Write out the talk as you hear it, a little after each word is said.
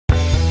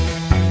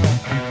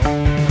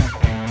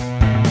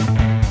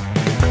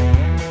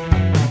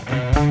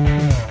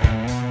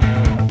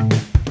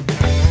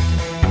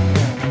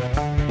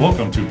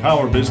Welcome to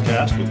Power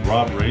Bizcast with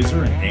Rob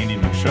Razor and Andy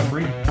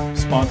McSheffrey,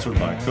 sponsored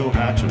by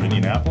Cohatch of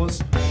Indianapolis,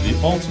 the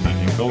ultimate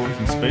in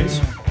co-working space.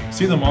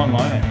 See them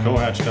online at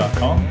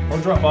cohatch.com or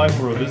drop by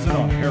for a visit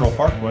on Harrell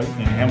Parkway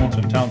in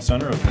Hamilton Town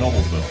Center of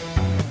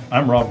Noblesville.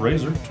 I'm Rob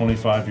Razor,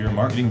 25-year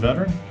marketing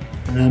veteran.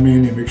 And I'm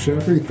Andy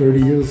McSheffrey,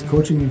 30 years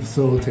coaching and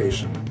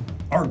facilitation.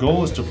 Our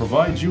goal is to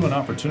provide you an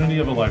opportunity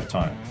of a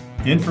lifetime,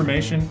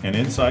 information and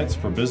insights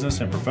for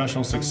business and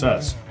professional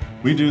success.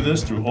 We do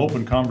this through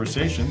open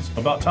conversations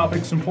about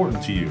topics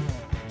important to you.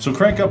 So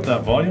crank up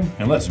that volume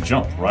and let's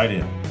jump right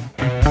in.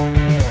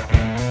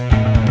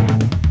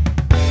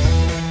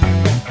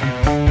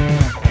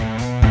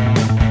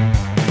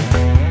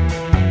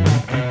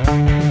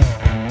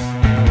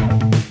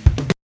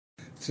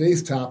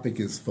 Today's topic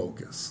is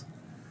focus.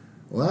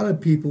 A lot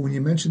of people, when you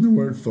mention the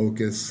word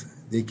focus,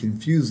 they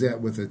confuse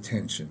that with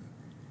attention.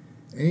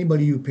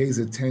 Anybody who pays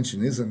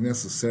attention isn't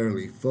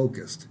necessarily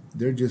focused.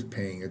 They're just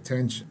paying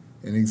attention.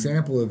 An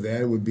example of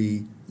that would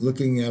be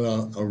looking at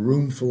a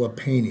room full of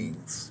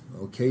paintings.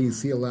 Okay, you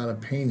see a lot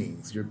of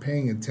paintings. You're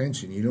paying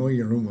attention. You know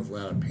you're in a room with a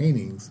lot of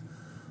paintings.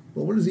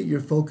 But what is it you're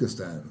focused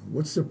on?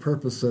 What's the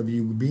purpose of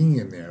you being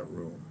in that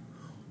room?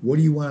 What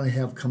do you want to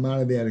have come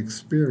out of that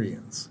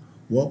experience?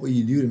 What will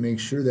you do to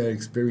make sure that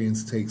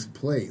experience takes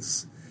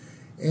place?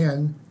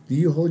 And do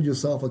you hold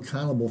yourself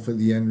accountable for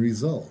the end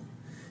result?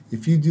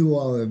 If you do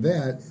all of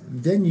that,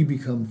 then you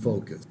become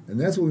focused. And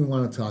that's what we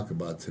want to talk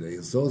about today,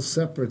 is those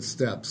separate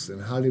steps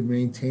and how to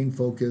maintain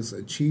focus,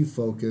 achieve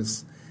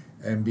focus,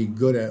 and be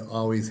good at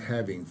always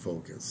having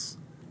focus.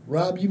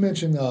 Rob, you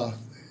mentioned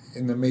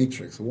in The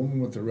Matrix, a woman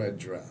with a red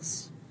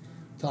dress.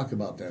 Talk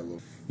about that a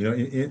little. You know,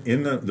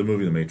 in the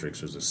movie The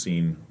Matrix, there's a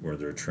scene where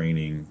they're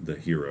training the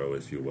hero,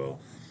 if you will,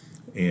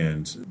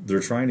 and they're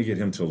trying to get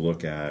him to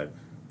look at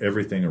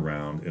everything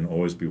around and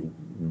always be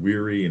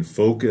weary and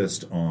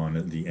focused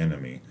on the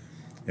enemy.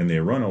 And they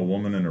run a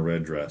woman in a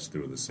red dress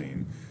through the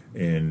scene,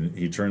 and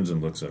he turns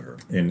and looks at her.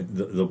 And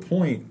the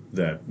point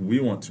that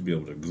we want to be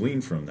able to glean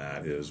from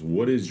that is,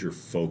 what is your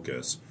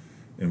focus,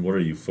 and what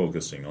are you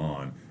focusing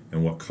on,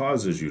 and what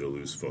causes you to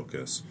lose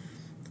focus?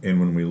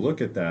 And when we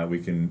look at that, we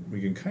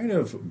can kind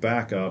of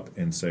back up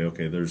and say,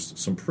 okay, there's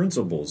some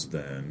principles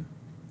then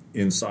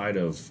inside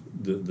of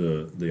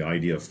the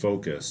idea of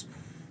focus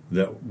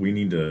that we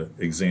need to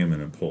examine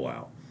and pull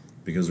out.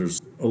 Because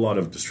there's a lot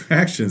of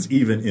distractions,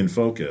 even in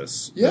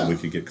focus, that we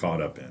could get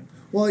caught up in.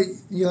 Well,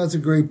 you know, that's a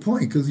great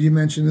point, because you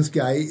mentioned this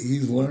guy,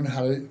 he's learned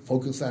how to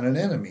focus on an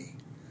enemy,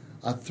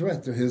 a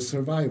threat to his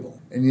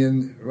survival. And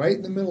then right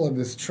in the middle of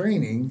his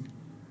training,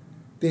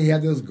 they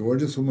had this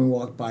gorgeous woman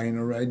walk by in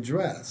a red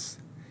dress.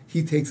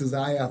 He takes his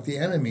eye off the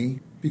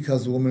enemy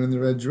because the woman in the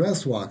red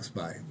dress walks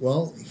by.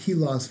 Well, he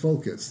lost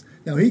focus.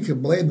 Now, he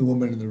could blame the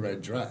woman in the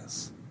red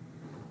dress,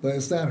 but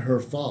it's not her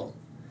fault.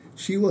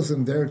 She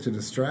wasn't there to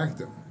distract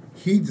him.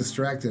 He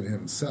distracted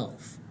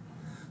himself.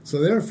 So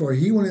therefore,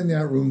 he went in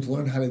that room to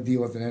learn how to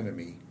deal with an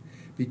enemy,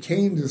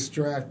 became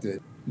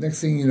distracted.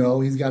 Next thing you know,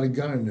 he's got a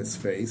gun in his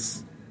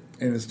face,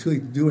 and it's too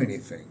late to do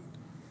anything.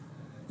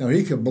 Now,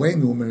 he could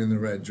blame the woman in the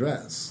red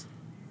dress,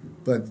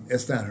 but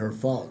it's not her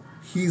fault.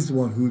 He's the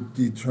one who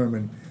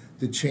determined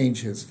to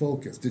change his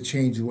focus, to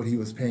change what he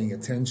was paying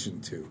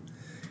attention to.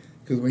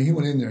 Because when he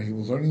went in there, he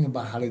was learning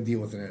about how to deal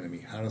with an enemy,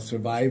 how to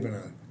survive in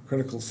a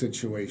critical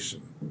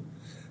situation.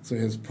 So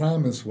his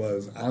promise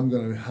was, I'm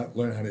going to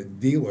learn how to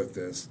deal with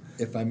this.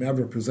 If I'm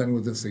ever presented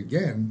with this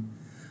again,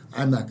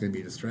 I'm not going to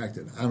be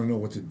distracted. I don't know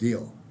what to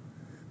deal.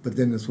 But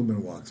then this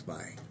woman walks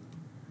by.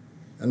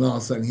 And all of a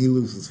sudden, he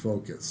loses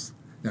focus.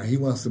 Now, he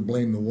wants to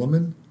blame the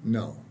woman?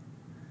 No.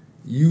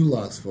 You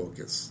lost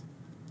focus.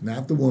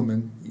 Not the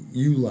woman.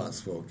 You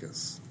lost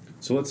focus.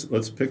 So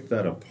let's pick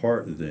that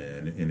apart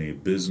then in a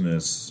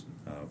business,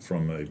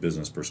 from a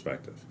business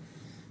perspective.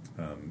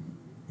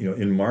 You know,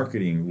 in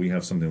marketing, we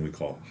have something we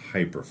call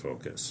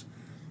hyperfocus.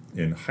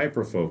 And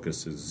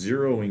hyperfocus is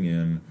zeroing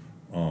in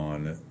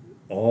on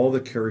all the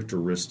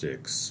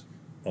characteristics,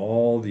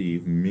 all the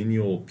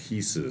menial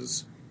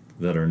pieces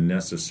that are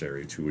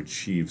necessary to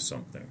achieve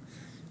something.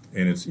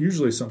 And it's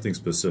usually something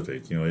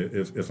specific. You know,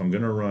 if I'm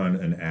going to run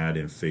an ad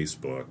in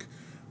Facebook,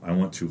 I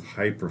want to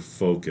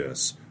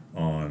hyperfocus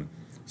on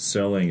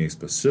selling a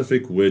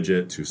specific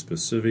widget to a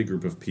specific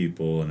group of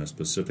people in a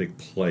specific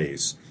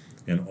place,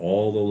 and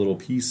all the little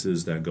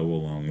pieces that go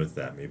along with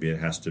that. Maybe it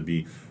has to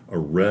be a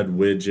red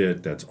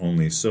widget that's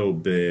only so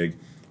big.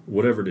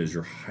 Whatever it is,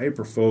 you're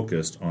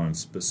hyper-focused on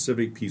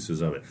specific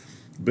pieces of it.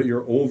 But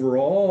your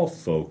overall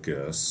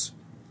focus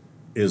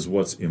is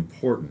what's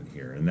important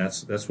here. And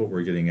that's what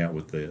we're getting at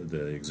with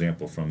the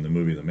example from the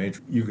movie The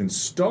Matrix. You can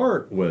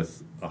start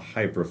with a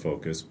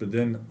hyper-focus, but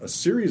then a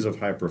series of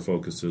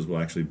hyper-focuses will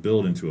actually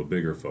build into a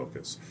bigger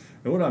focus.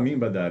 And what I mean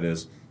by that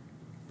is,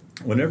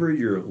 whenever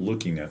you're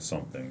looking at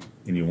something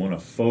and you want to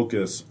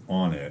focus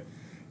on it,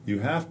 you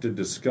have to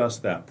discuss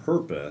that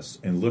purpose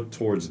and look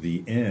towards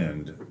the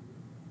end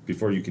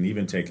before you can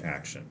even take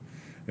action.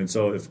 And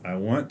so if I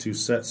want to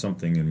set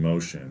something in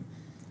motion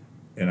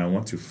and I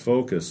want to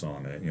focus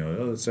on it, you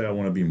know, let's say I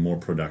want to be more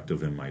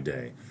productive in my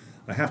day,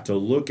 I have to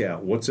look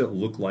at what's it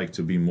look like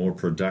to be more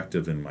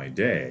productive in my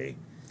day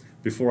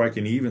before I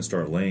can even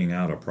start laying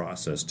out a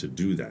process to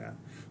do that.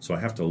 So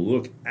I have to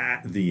look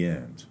at the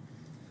end.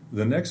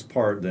 The next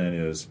part then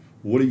is,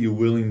 what are you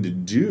willing to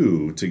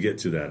do to get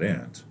to that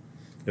end?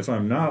 If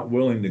I'm not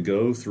willing to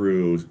go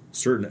through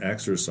certain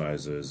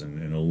exercises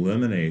and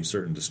eliminate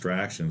certain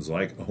distractions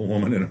like a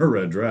woman in a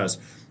red dress,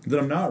 then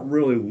I'm not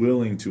really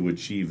willing to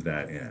achieve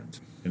that end.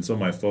 And so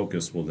my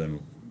focus will then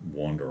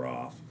wander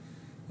off.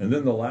 And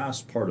then the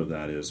last part of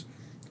that is,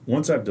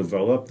 once I've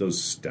developed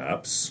those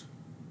steps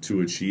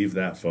to achieve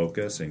that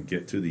focus and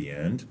get to the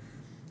end,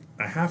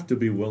 I have to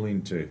be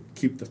willing to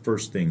keep the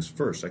first things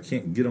first. I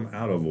can't get them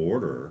out of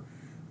order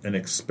and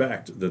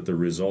expect that the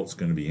result's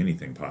going to be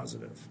anything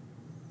positive.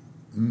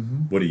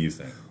 Mm-hmm. What do you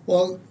think?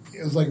 Well,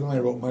 it was like when I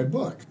wrote my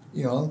book.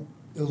 You know,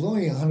 it was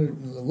only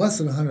less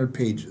than 100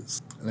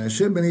 pages. And I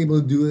should have been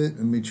able to do it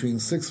in between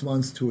 6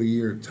 months to a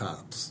year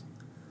tops.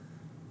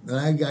 Then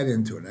I got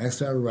into it, and I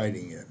started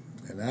writing it.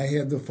 And I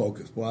had the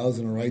focus. Well, I was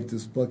going to write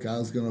this book. I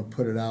was going to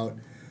put it out.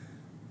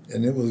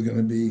 And it was going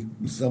to be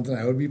something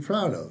I would be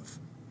proud of.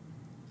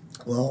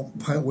 Well,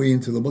 partway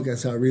into the book, I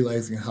started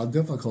realizing how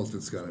difficult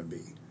it's going to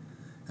be.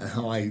 And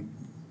how I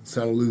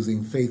started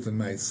losing faith in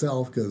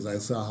myself because I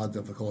saw how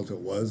difficult it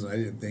was, and I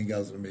didn't think I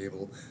was going to be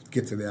able to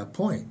get to that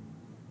point.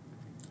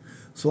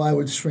 So I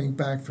would shrink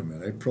back from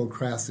it. I'd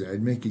procrastinate.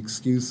 I'd make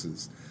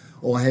excuses.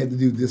 Oh, I had to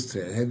do this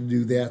today. I had to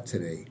do that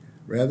today,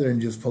 rather than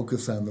just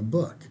focus on the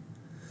book.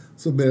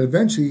 So, but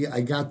eventually,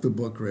 I got the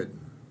book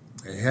written.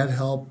 I had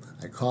help.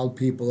 I called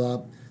people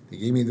up. They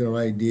gave me their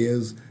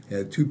ideas. I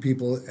had 2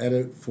 people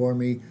edit for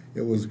me.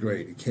 It was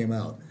great. It came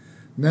out.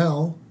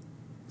 Now,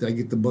 did I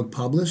get the book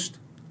published?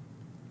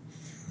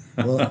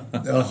 Well,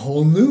 a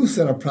whole new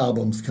set of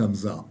problems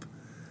comes up.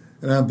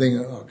 And I'm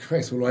thinking, oh,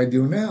 Christ, what do I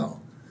do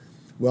now?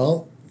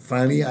 Well,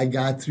 finally, I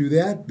got through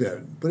that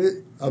bit. But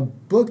a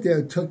book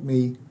that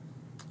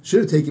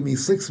should have taken me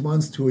 6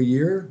 months to a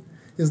year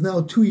is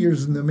now 2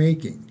 years in the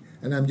making.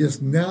 And I'm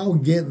just now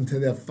getting to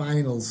the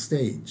final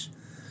stage.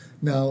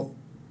 Now,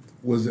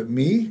 was it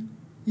me?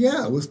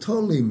 Yeah, it was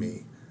totally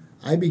me.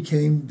 I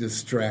became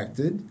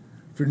distracted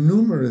for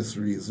numerous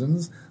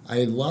reasons. I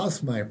had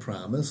lost my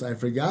promise. I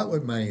forgot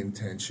what my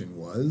intention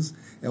was.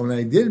 And when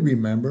I did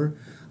remember,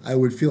 I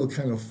would feel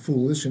kind of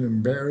foolish and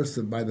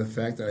embarrassed by the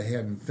fact that I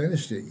hadn't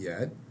finished it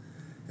yet.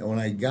 And when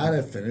I got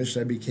it finished,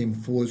 I became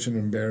foolish and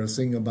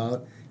embarrassing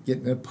about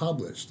getting it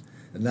published.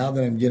 And now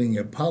that I'm getting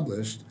it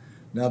published,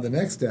 now the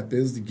next step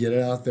is to get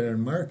it out there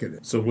and market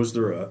it. So was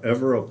there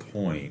ever a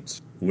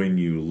point when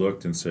you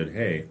looked and said,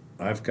 hey,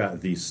 I've got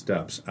these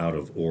steps out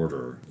of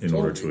order in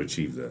order to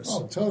achieve this?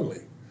 Oh,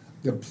 totally.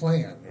 The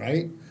plan,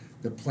 right?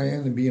 The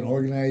plan and being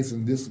organized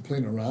and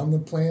disciplined around the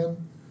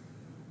plan,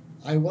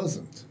 I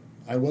wasn't.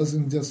 I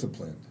wasn't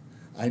disciplined.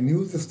 I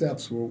knew the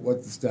steps were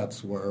what the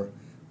steps were,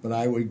 but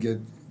I would get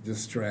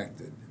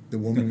distracted. The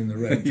woman in the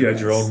red dress. You had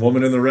your own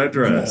woman in the red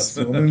dress. Yes,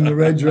 the woman in the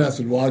red dress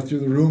would walk through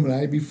the room and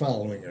I'd be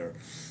following her.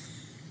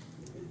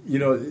 You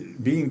know,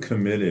 being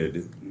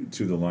committed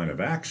to the line of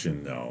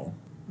action, though,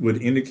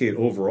 would indicate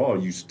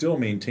overall you still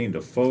maintained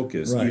a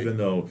focus, right, even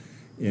though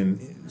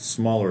in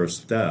smaller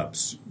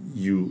steps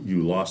you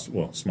lost,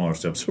 well, smaller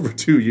steps over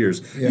 2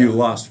 years, yeah, you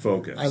lost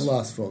focus. I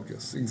lost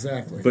focus,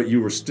 exactly. But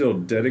you were still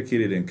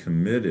dedicated and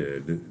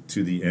committed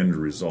to the end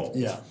result.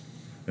 Yeah.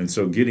 And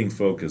so getting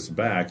focus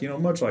back, you know,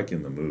 much like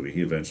in the movie,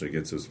 he eventually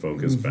gets his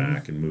focus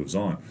back and moves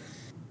on.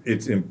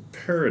 It's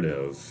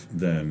imperative,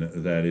 then,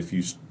 that if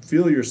you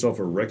feel yourself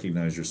or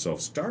recognize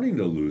yourself starting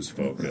to lose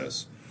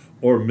focus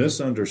or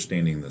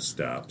misunderstanding the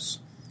steps,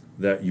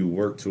 that you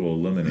work to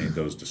eliminate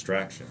those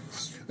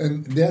distractions.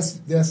 And that's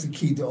the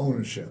key to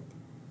ownership.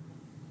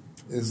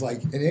 It's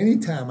like at any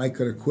time I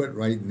could have quit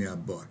writing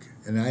that book,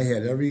 and I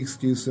had every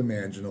excuse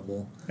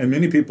imaginable. And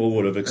many people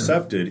would have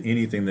accepted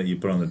anything that you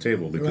put on the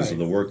table because right, of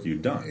the work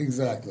you'd done.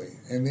 Exactly.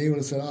 And they would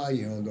have said,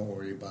 don't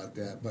worry about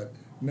that. But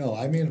no,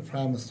 I made a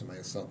promise to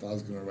myself I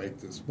was going to write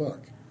this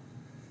book.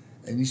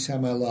 And each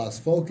time I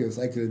lost focus,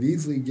 I could have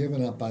easily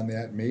given up on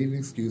that, made an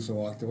excuse and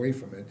walked away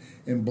from it,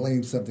 and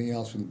blamed something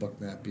else for the book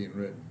not being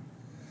written.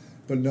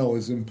 But no,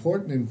 it's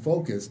important in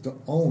focus to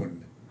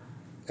own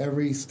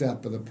every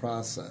step of the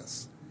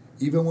process.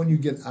 Even when you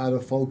get out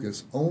of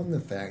focus, own the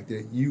fact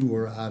that you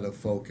were out of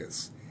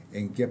focus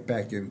and get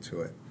back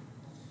into it.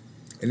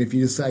 And if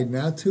you decide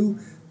not to,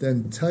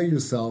 then tell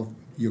yourself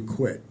you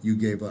quit, you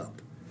gave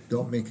up.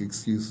 Don't make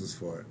excuses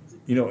for it.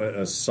 You know,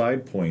 a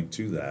side point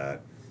to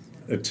that,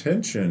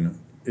 attention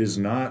is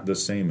not the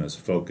same as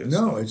focus.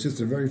 No, it's just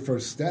the very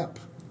first step.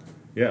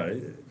 Yeah.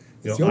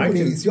 It's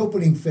the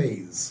opening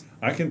phase.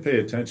 I can pay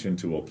attention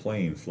to a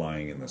plane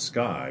flying in the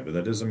sky, but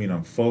that doesn't mean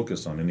I'm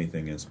focused on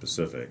anything in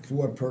specific. For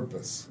what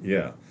purpose?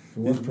 Yeah.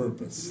 For what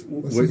purpose?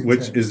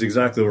 Which is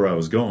exactly where I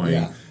was going.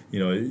 Yeah. You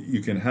know,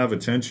 you can have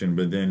attention,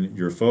 but then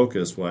your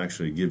focus will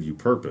actually give you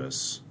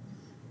purpose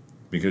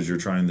because you're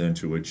trying then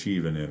to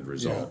achieve an end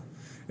result.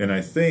 Yeah. And I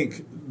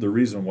think the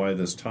reason why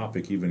this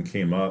topic even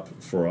came up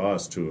for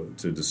us to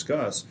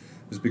discuss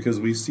is because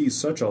we see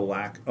such a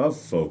lack of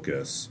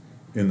focus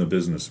in the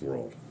business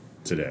world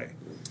today.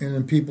 And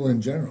in people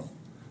in general.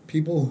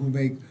 People who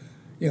make,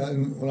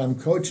 and when I'm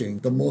coaching,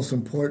 the most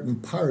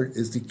important part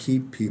is to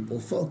keep people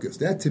focused.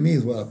 That to me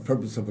is what the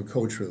purpose of a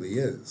coach really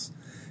is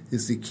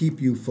to keep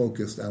you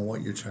focused on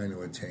what you're trying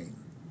to attain.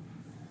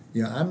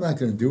 I'm not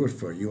going to do it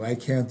for you. I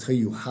can't tell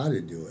you how to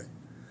do it.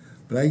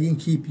 But I can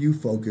keep you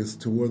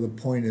focused to where the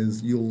point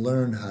is you'll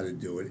learn how to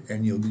do it,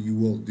 and you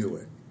will do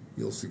it.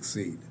 You'll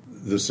succeed.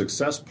 The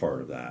success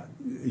part of that,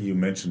 you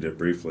mentioned it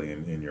briefly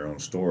in your own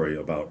story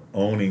about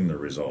owning the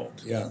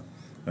result. Yeah.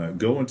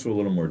 Go into a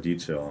little more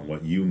detail on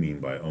what you mean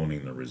by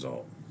owning the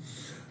result.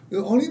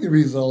 Owning the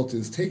result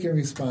is taking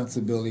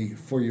responsibility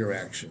for your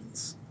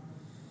actions.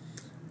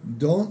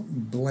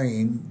 Don't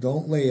blame,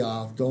 don't lay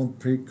off, don't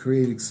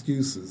create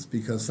excuses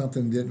because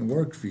something didn't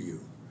work for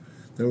you.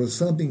 There was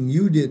something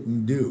you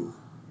didn't do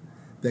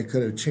that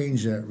could have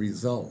changed that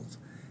result.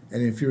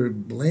 And if you're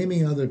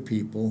blaming other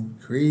people,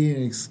 creating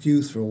an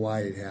excuse for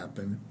why it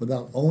happened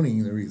without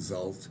owning the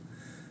result,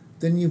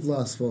 then you've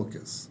lost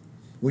focus.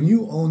 When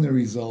you own the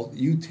result,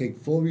 you take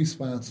full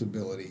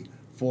responsibility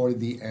for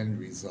the end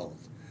result.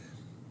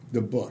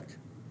 The book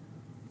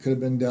could have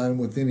been done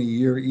within a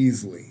year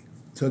easily.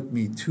 Took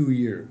me 2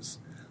 years.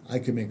 I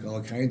could make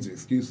all kinds of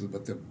excuses,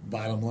 but the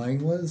bottom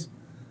line was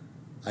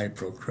I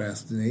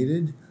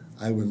procrastinated.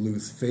 I would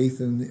lose faith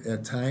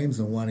at times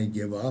and want to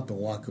give up and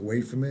walk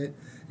away from it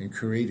and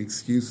create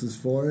excuses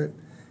for it.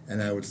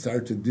 And I would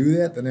start to do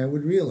that, then I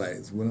would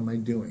realize, what am I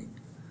doing?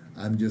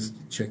 I'm just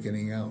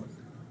chickening out.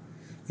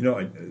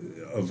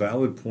 A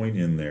valid point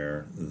in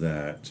there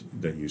that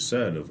you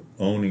said of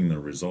owning the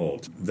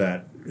result,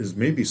 that is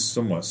maybe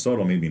somewhat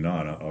subtle, maybe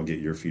not. I'll get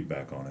your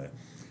feedback on it.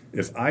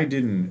 If I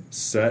didn't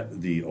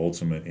set the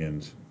ultimate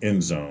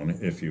end zone,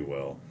 if you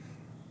will,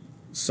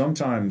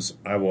 sometimes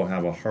I will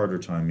have a harder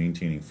time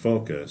maintaining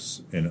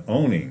focus and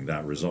owning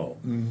that result.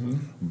 Mm-hmm.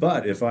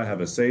 But if I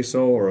have a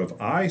say-so, or if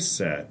I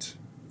set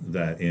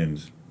that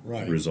end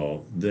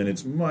result, then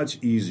it's much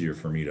easier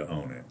for me to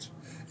own it.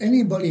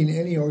 Anybody in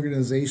any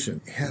organization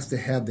has to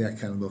have that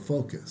kind of a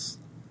focus.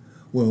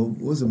 Well,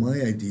 it wasn't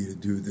my idea to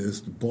do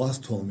this. The boss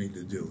told me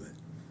to do it.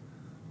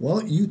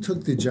 Well, you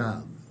took the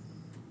job.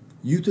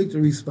 You took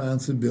the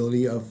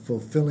responsibility of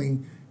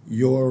fulfilling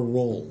your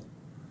role.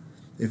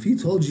 If he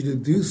told you to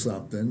do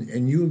something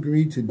and you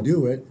agreed to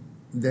do it,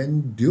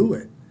 then do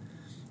it.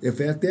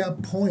 If at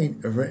that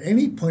point, or at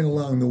any point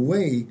along the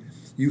way,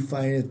 you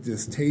find it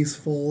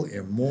distasteful,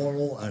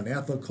 immoral,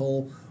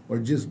 unethical, or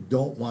just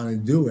don't want to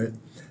do it,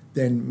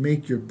 then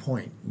make your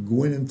point.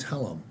 Go in and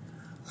tell them,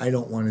 I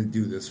don't want to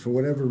do this for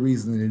whatever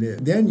reason it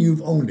is. Then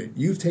you've owned it.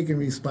 You've taken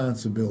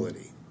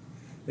responsibility.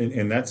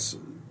 And that's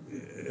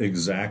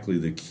exactly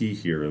the key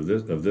here of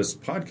this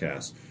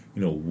podcast.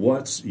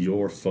 What's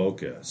your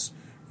focus?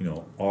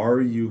 Are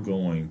you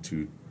going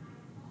to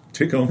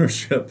take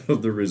ownership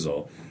of the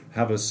result,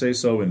 have a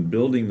say-so in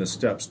building the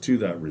steps to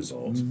that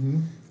result,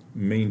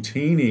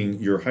 maintaining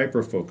your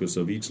hyper-focus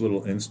of each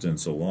little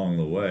instance along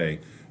the way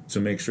to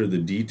make sure the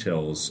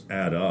details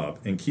add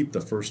up and keep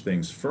the first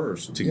things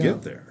first to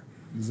get there.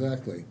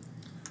 Exactly.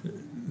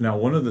 Now,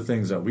 one of the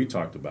things that we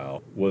talked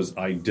about was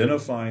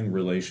identifying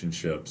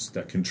relationships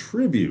that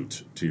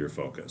contribute to your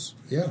focus.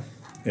 Yeah.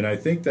 And I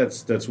think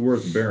that's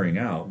worth bearing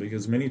out,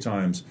 because many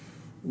times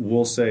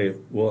we'll say,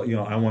 well,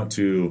 I want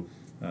to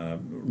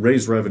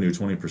raise revenue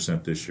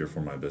 20% this year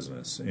for my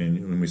business.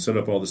 And when we set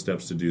up all the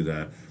steps to do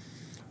that,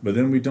 but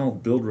then we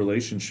don't build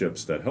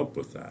relationships that help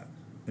with that.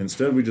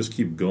 Instead, we just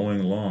keep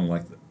going along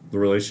like the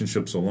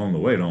relationships along the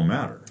way don't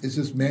matter. It's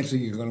just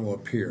magically going to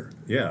appear.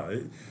 Yeah.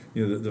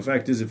 The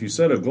fact is, if you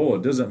set a goal,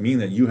 it doesn't mean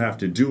that you have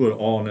to do it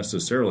all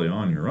necessarily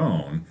on your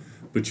own,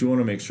 but you want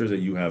to make sure that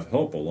you have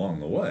help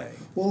along the way.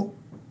 Well,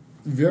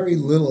 very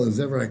little is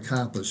ever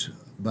accomplished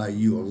by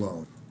you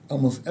alone.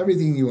 Almost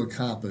everything you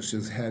accomplish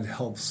has had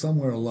help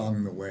somewhere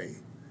along the way.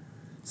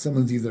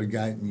 Someone's either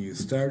gotten you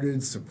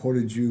started,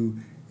 supported you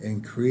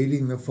in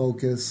creating the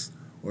focus,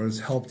 or has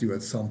helped you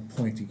at some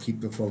point to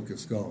keep the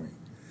focus going.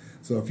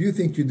 So if you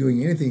think you're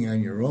doing anything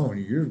on your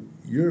own,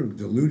 you're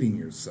deluding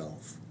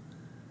yourself.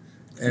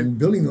 And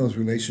building those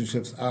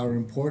relationships are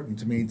important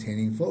to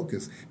maintaining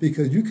focus,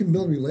 because you can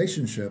build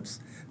relationships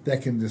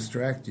that can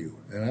distract you.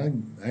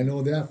 And I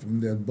know that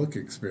from the book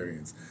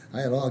experience.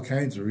 I had all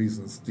kinds of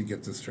reasons to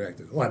get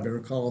distracted. Oh, I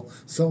better call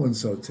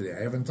so-and-so today.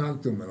 I haven't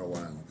talked to him in a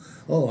while.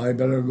 Oh, I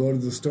better go to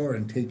the store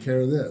and take care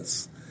of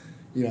this.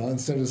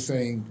 Instead of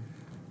saying,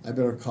 I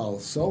better call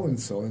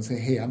so-and-so and say,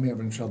 hey, I'm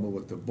having trouble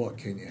with the book.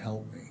 Can you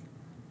help me?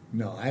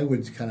 No, I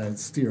would kind of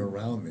steer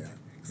around that,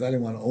 because I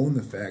didn't want to own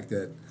the fact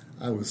that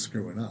I was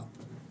screwing up.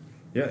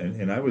 Yeah,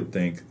 and I would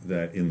think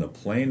that in the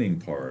planning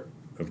part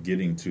of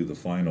getting to the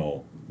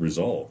final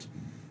result,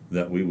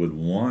 that we would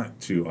want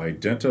to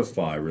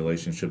identify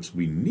relationships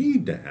we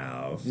need to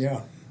have,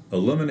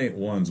 eliminate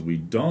ones we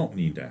don't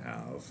need to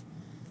have.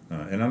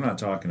 And I'm not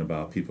talking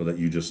about people that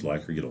you just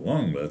like or get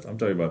along with. I'm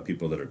talking about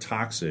people that are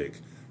toxic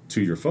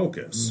to your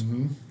focus.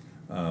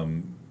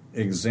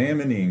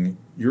 Examining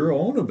your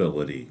own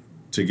ability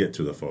to get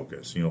to the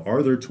focus.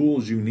 Are there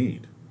tools you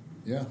need?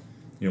 Yeah.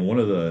 One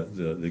of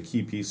the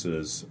key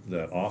pieces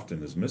that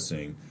often is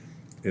missing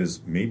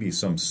is maybe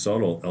some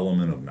subtle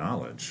element of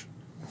knowledge.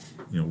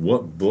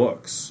 What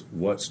books,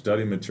 what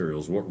study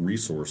materials, what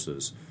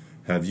resources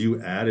have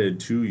you added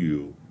to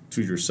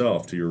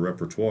yourself, to your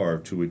repertoire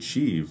to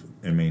achieve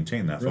and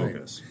maintain that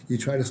focus? You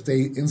try to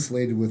stay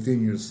insulated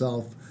within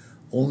yourself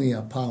only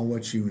upon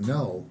what you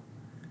know,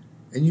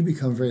 and you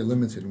become very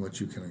limited in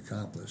what you can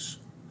accomplish.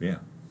 Yeah.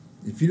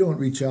 If you don't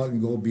reach out and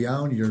go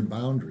beyond your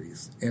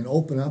boundaries and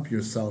open up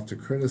yourself to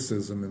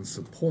criticism and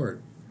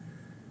support,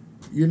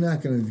 you're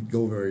not going to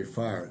go very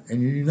far,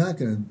 and you're not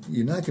going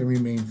to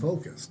remain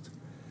focused,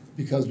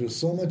 because there's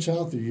so much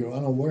out there you're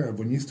unaware of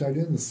when you start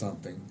into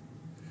something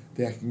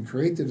that can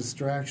create the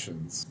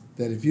distractions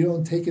that if you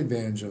don't take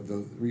advantage of the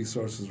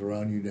resources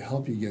around you to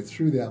help you get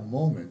through that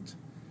moment,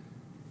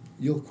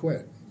 you'll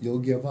quit, you'll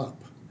give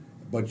up,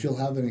 but you'll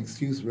have an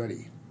excuse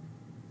ready.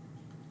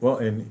 Well,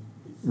 and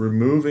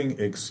removing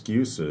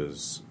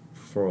excuses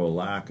for a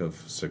lack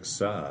of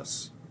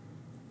success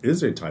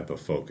is a type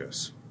of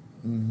focus.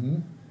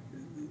 Mm-hmm.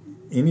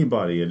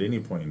 Anybody at any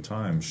point in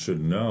time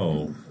should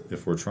know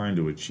if we're trying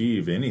to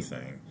achieve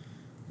anything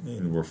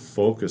and we're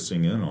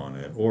focusing in on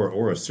it,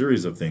 or a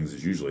series of things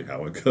is usually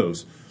how it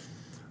goes.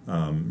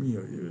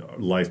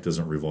 Life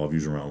doesn't revolve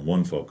usually around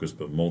one focus,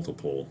 but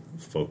multiple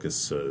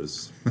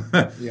focuses.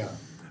 Yeah.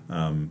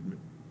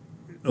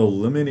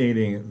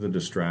 Eliminating the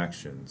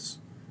distractions,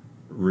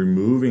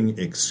 removing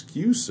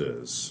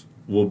excuses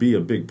will be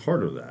a big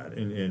part of that.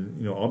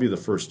 And I'll be the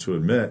first to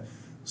admit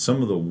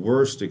some of the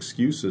worst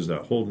excuses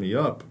that hold me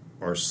up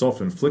are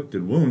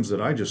self-inflicted wounds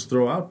that I just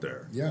throw out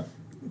there. Yeah.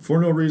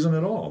 For no reason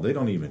at all. They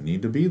don't even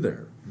need to be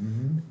there.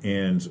 Mm-hmm.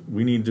 And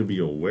we need to be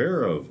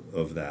aware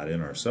of that in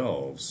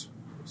ourselves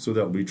so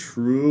that we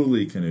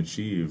truly can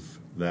achieve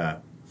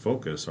that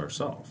focus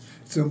ourselves.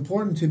 It's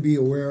important to be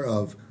aware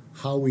of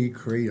how we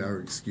create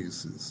our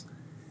excuses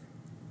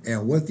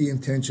and what the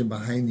intention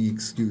behind the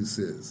excuse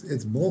is.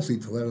 It's mostly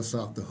to let us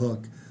off the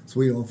hook so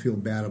we don't feel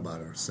bad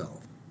about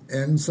ourselves.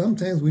 And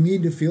sometimes we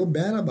need to feel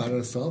bad about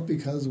ourselves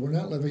because we're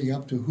not living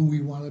up to who we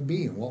want to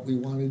be and what we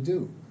want to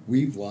do.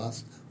 We've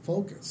lost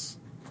focus.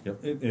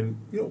 Yep. And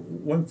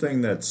one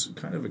thing that's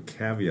kind of a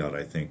caveat,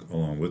 I think,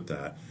 along with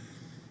that,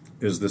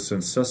 is this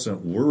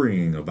incessant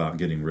worrying about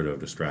getting rid of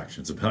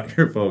distractions, about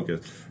your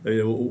focus.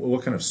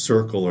 What kind of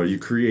circle are you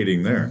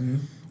creating there?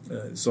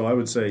 Mm-hmm. So I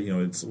would say,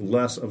 it's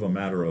less of a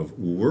matter of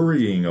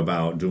worrying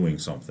about doing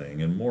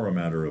something and more a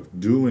matter of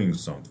doing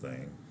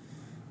something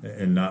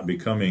and not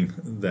becoming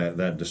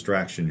that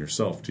distraction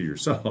yourself to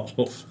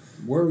yourself.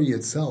 Worry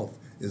itself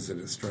is a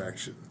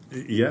distraction.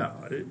 Yeah.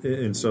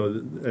 And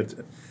so, I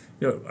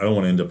don't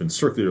want to end up in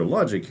circular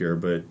logic here,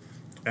 but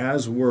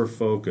as we're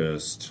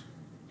focused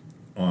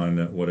on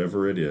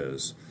whatever it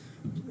is,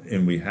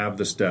 and we have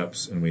the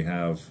steps and we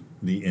have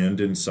the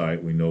end in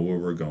sight, we know where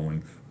we're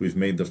going, we've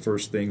made the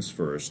first things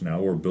first,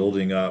 now we're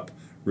building up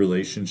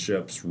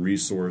relationships,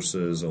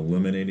 resources,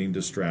 eliminating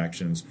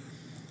distractions.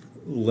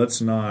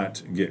 Let's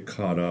not get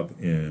caught up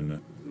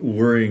in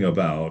worrying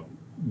about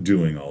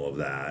doing all of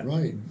that,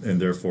 right?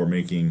 And therefore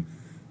making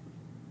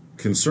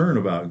concern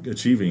about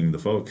achieving the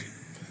focus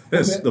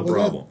the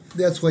problem.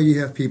 That's why you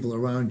have people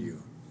around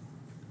you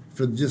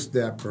for just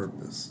that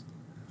purpose,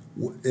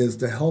 is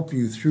to help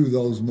you through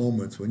those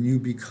moments when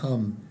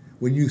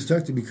you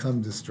start to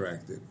become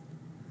distracted,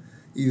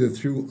 either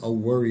through a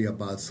worry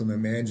about some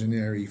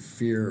imaginary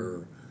fear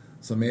or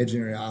some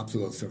imaginary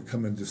obstacles that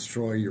come and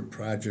destroy your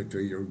project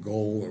or your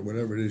goal or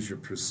whatever it is you're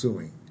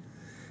pursuing.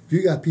 If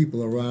you got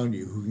people around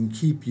you who can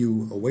keep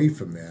you away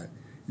from that,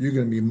 you're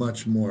going to be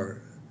much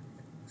more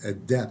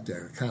adept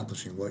at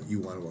accomplishing what you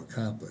want to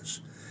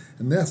accomplish.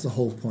 And that's the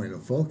whole point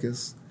of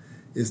focus,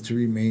 is to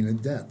remain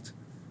adept,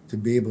 to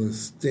be able to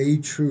stay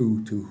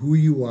true to who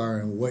you are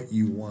and what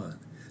you want,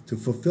 to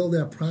fulfill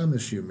that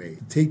promise you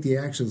made, take the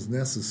actions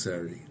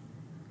necessary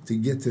to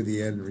get to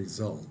the end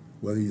result.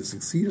 Whether you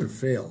succeed or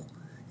fail,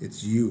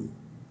 it's you.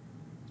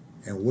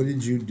 And what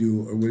did you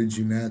do or what did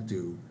you not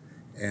do?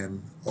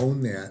 And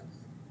own that.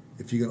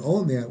 If you can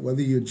own that,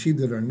 whether you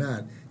achieved it or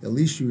not, at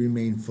least you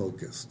remain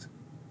focused.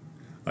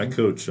 I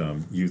coach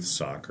youth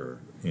soccer,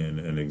 and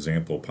an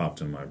example popped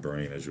in my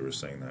brain as you were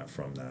saying that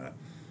from that.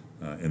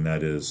 And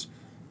that is,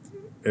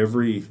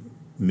 every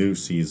new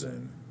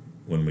season,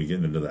 when we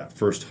get into that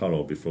first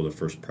huddle before the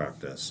first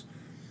practice,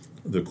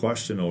 the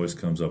question always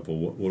comes up, well,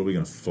 what are we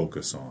going to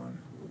focus on?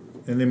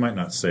 And they might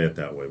not say it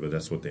that way, but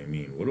that's what they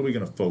mean. What are we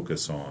going to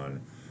focus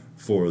on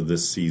for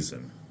this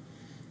season?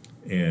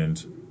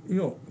 And,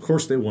 of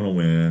course they want to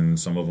win.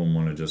 Some of them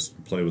want to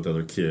just play with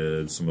other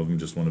kids. Some of them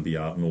just want to be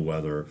out in the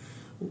weather,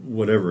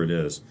 whatever it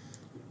is.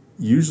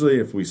 Usually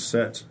if we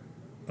set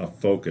a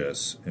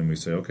focus and we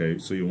say, okay,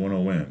 so you want to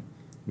win,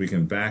 we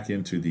can back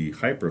into the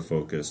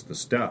hyper-focus, the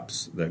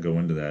steps that go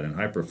into that, and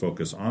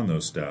hyper-focus on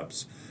those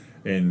steps.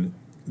 And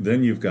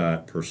then you've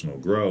got personal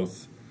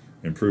growth,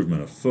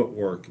 improvement of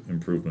footwork,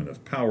 improvement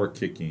of power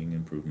kicking,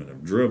 improvement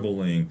of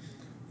dribbling,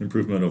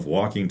 improvement of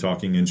walking,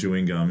 talking, and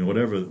chewing gum,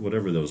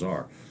 whatever those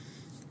are.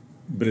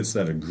 But it's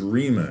that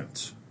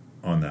agreement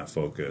on that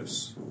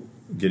focus,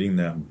 getting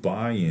that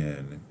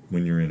buy-in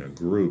when you're in a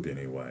group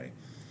anyway.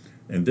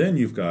 And then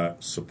you've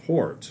got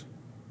support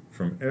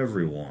from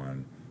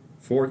everyone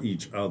for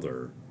each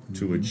other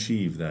to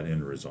achieve that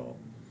end result.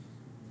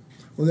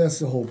 Well, that's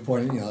the whole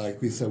point.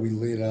 Like we said, we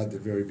laid out at the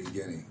very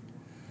beginning.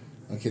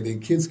 Okay, the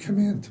kids come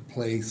in to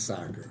play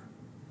soccer.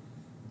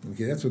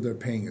 Okay, that's what they're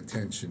paying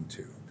attention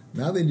to.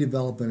 Now they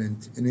develop an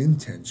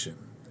intention.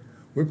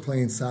 We're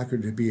playing soccer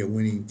to be a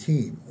winning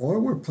team, or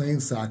we're playing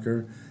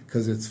soccer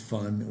because it's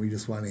fun and we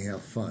just want to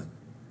have fun.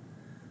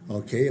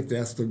 Okay, if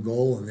that's the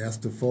goal and that's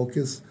the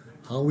focus,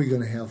 how are we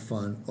going to have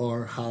fun,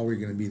 or how are we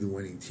going to be the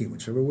winning team?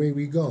 Whichever way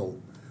we go,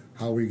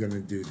 how are we going to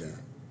do that?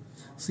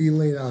 So you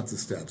laid out the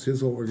steps.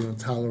 Here's what we're going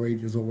to tolerate.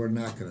 Here's what we're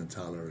not going to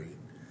tolerate.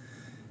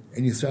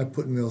 And you start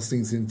putting those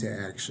things into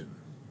action.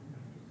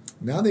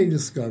 Now they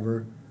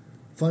discover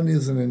fun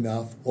isn't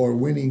enough, or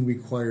winning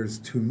requires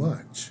too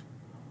much.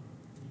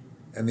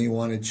 And they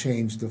want to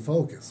change the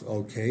focus.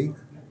 Okay,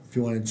 if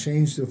you want to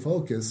change the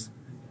focus,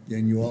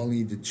 then you all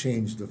need to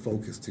change the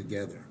focus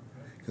together.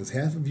 Because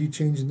half of you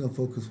changing the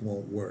focus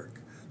won't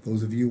work.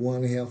 Those of you who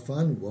want to have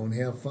fun won't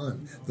have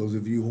fun. Those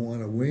of you who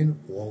want to win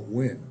won't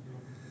win.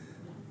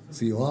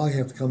 So you all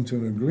have to come to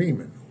an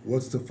agreement.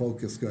 What's the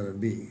focus going to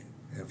be?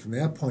 And from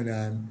that point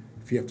on,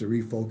 if you have to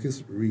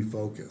refocus,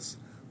 refocus.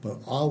 But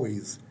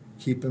always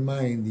keep in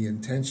mind the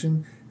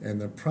intention and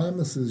the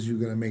promises you're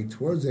going to make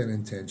towards that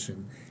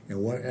intention and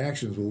what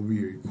actions will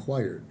be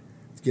required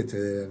to get to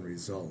that end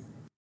result.